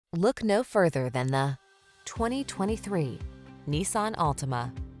Look no further than the 2023 Nissan Altima.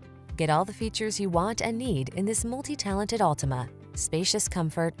 Get all the features you want and need in this multi-talented Altima. Spacious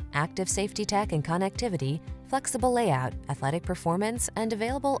comfort, active safety tech and connectivity, flexible layout, athletic performance, and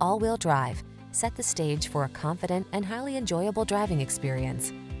available all-wheel drive set the stage for a confident and highly enjoyable driving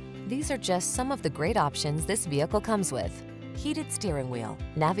experience. These are just some of the great options this vehicle comes with: heated steering wheel,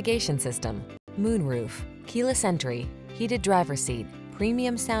 navigation system, moonroof, keyless entry, heated driver's seat,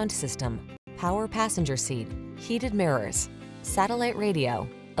 premium sound system, power passenger seat, heated mirrors, satellite radio,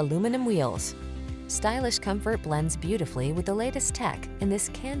 aluminum wheels. Stylish comfort blends beautifully with the latest tech in this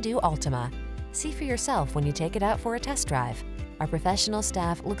can-do Altima. See for yourself when you take it out for a test drive. Our professional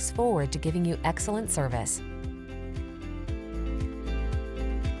staff looks forward to giving you excellent service.